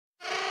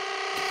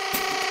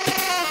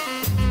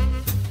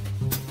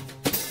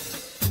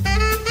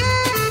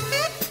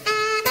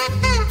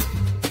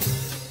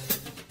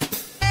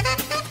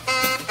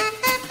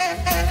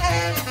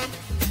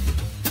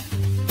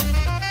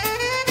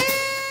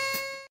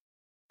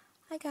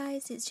Hi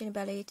guys, it's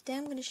Jennibellie. Today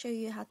I'm going to show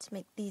you how to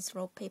make these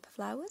rolled paper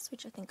flowers,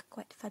 which I think are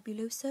quite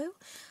fabuloso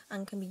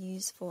and can be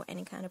used for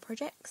any kind of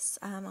projects.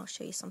 I'll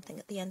show you something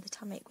at the end that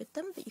I make with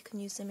them, but you can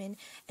use them in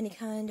any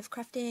kind of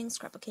crafting,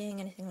 scrapbooking,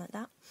 anything like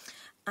that.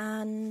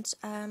 And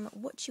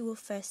what you will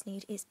first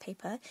need is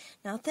paper.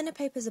 Now thinner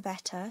papers are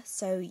better,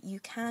 so you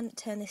can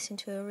turn this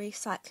into a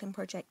recycling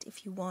project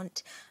if you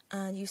want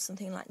and use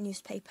something like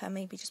newspaper,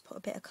 maybe just put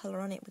a bit of colour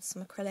on it with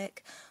some acrylic.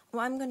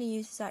 What I'm going to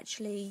use is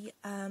actually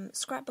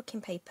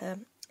scrapbooking paper.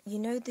 You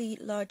know the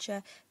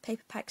larger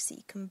paper packs that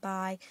you can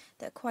buy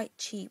that are quite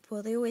cheap?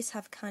 Well, they always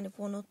have kind of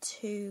one or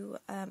two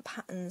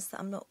patterns that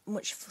I'm not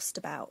much fussed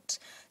about.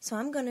 So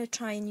I'm going to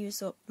try and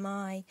use up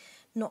my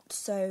not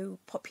so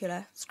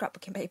popular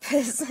scrapbooking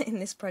papers in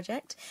this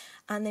project.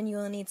 And then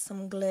you'll need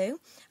some glue.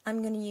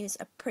 I'm going to use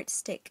a Pritt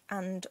stick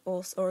and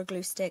or a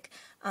glue stick,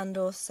 and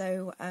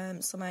also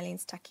some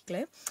Eileen's tacky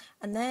glue.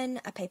 And then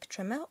a paper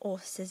trimmer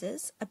or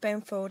scissors, a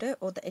bone folder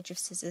or the edge of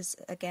scissors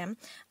again,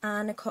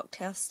 and a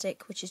cocktail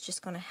stick, which is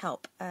just going to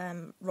help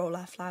roll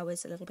our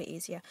flowers a little bit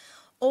easier.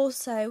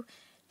 Also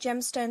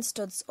gemstone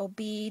studs or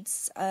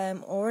beads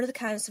or other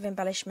kinds of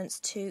embellishments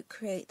to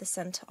create the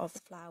centre of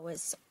the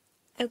flowers.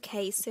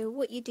 Okay, so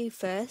what you do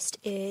first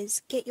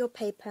is get your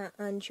paper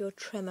and your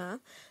trimmer,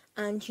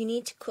 and you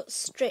need to cut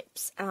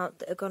strips out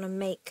that are going to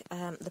make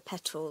the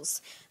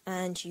petals,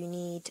 and you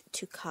need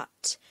to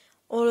cut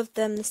all of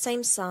them the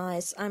same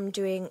size. I'm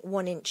doing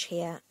 1 inch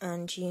here,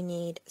 and you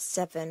need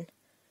 7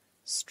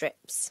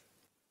 strips.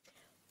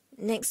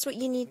 Next, what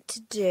you need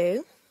to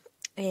do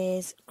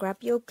is grab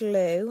your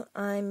glue.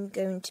 I'm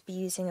going to be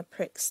using a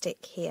Pritt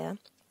stick here,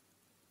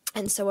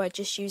 and so I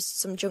just used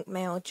some junk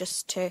mail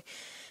just to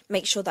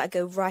make sure that I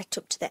go right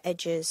up to the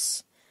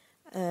edges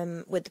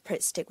with the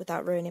Pritt stick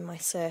without ruining my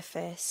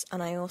surface.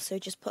 And I also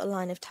just put a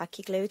line of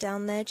tacky glue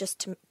down there just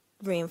to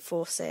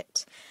reinforce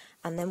it.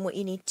 And then what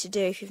you need to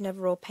do, if you've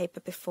never rolled paper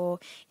before,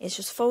 is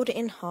just fold it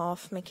in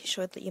half, making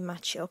sure that you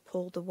match it up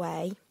all the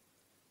way.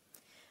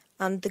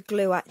 And the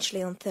glue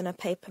actually on thinner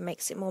paper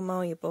makes it more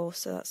malleable,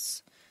 so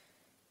that's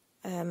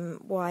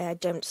why I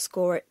don't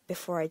score it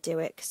before I do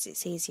it, because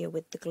it's easier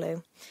with the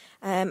glue.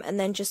 And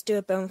then just do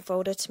a bone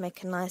folder to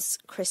make a nice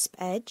crisp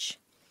edge,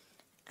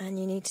 and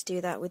you need to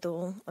do that with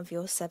all of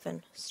your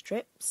 7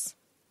 strips.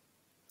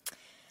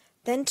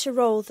 Then to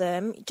roll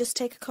them, just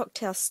take a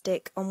cocktail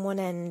stick on one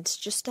end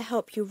just to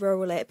help you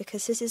roll it,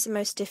 because this is the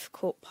most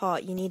difficult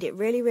part. You need it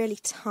really, really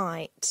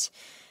tight,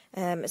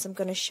 as I'm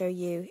going to show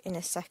you in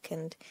a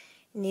second.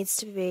 It needs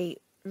to be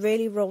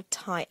really rolled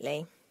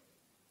tightly,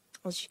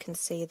 as you can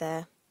see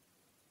there.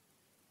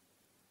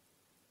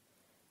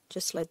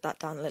 Just slowed that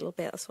down a little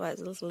bit, that's why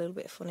it's a little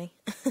bit funny.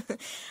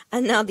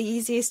 And now the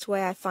easiest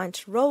way I find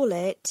to roll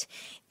it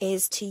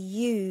is to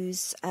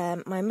use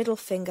my middle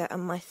finger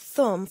and my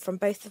thumb from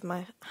both of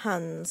my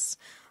hands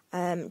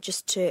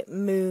just to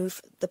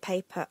move the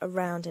paper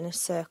around in a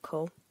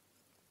circle.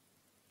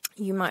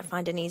 You might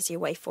find an easier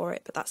way for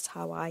it, but that's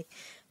how I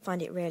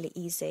find it really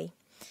easy.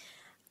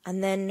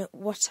 And then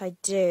what I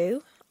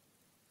do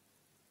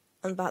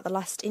on about the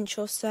last inch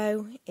or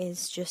so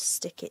is just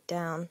stick it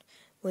down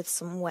with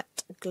some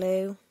wet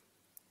glue,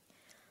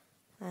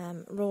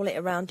 roll it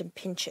around and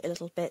pinch it a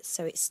little bit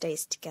so it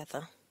stays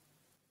together.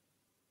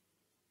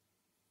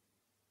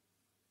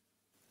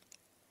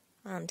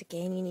 And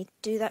again, you need to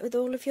do that with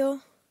all of your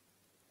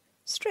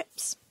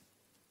strips.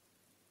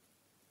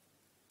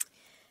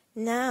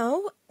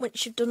 Now,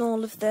 once you've done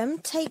all of them,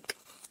 take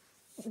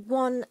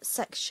one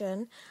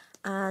section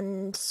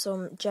and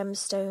some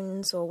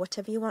gemstones or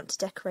whatever you want to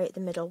decorate the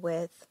middle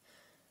with,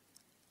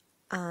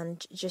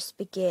 and just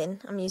begin.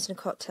 I'm using a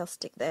cocktail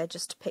stick there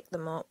just to pick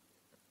them up,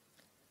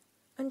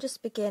 and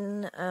just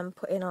begin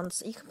putting on.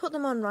 So you can put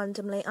them on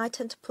randomly. I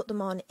tend to put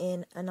them on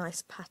in a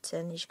nice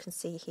pattern, as you can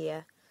see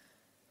here,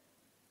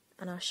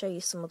 and I'll show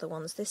you some other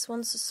ones. This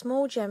one's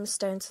small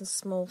gemstones and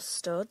small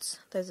studs.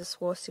 Those are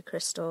Swarovski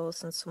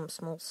crystals and some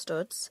small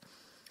studs.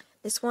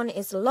 This one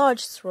is a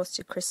large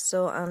Swarovski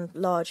crystal and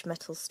large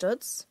metal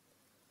studs.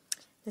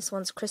 This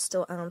one's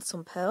crystal and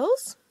some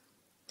pearls.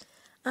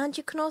 And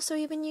you can also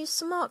even use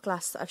some art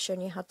glass that I've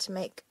shown you how to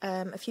make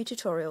a few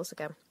tutorials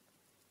ago.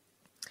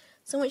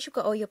 So once you've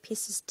got all your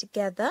pieces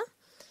together,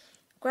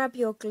 grab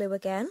your glue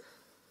again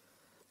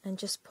and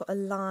just put a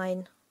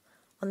line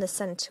on the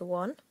centre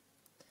one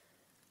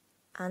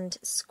and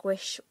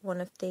squish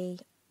one of the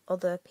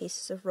other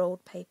pieces of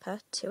rolled paper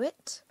to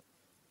it.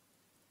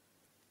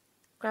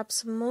 Grab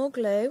some more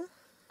glue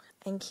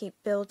and keep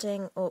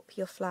building up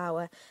your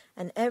flower,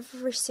 and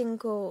every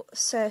single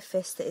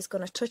surface that is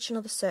going to touch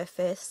another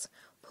surface,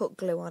 put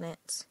glue on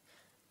it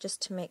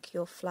just to make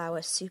your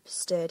flower super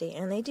sturdy.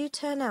 And they do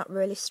turn out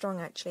really strong,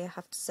 actually, I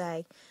have to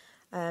say,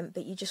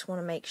 but you just want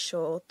to make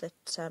sure that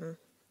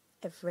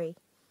every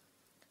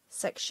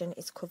section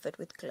is covered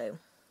with glue.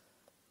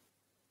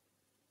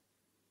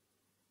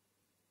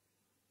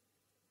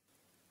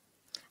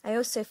 I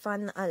also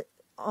find that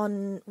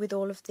with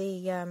all of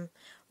the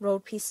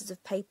rolled pieces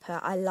of paper,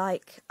 I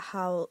like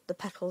how the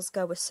petals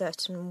go a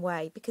certain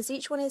way, because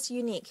each one is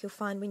unique. You'll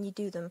find when you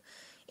do them,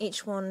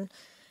 each one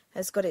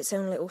has got its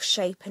own little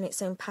shape and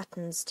its own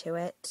patterns to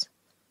it.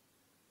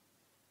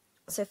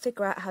 So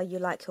figure out how you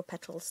like your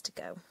petals to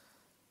go.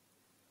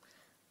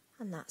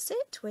 And that's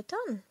it, we're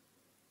done.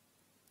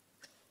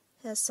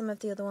 Here's some of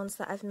the other ones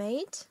that I've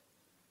made.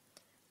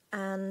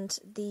 And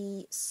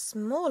the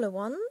smaller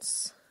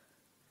ones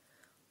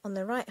on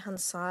the right hand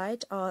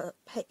side are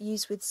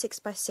used with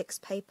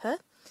 6x6 paper,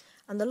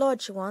 and the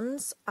larger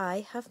ones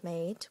I have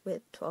made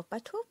with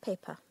 12x12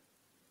 paper.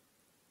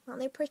 Aren't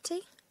they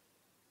pretty?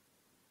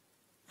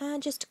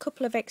 And just a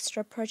couple of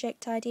extra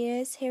project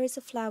ideas. Here is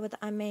a flower that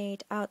I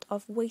made out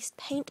of waste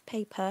paint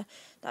paper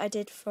that I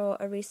did for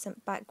a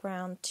recent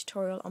background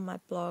tutorial on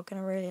my blog,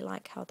 and I really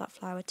like how that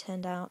flower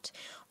turned out.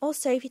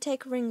 Also, if you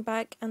take a ring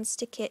back and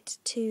stick it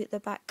to the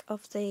back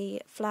of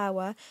the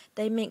flower,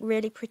 they make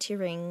really pretty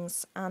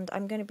rings, and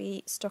I'm going to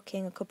be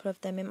stocking a couple of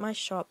them in my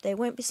shop. They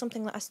won't be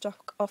something that I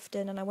stock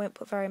often, and I won't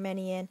put very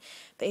many in,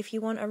 but if you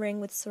want a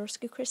ring with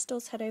Swarovski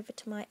crystals, head over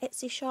to my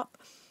Etsy shop.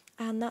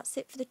 And that's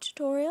it for the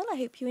tutorial. I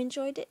hope you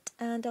enjoyed it,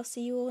 and I'll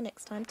see you all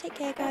next time. Take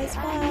care, guys.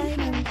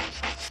 Bye.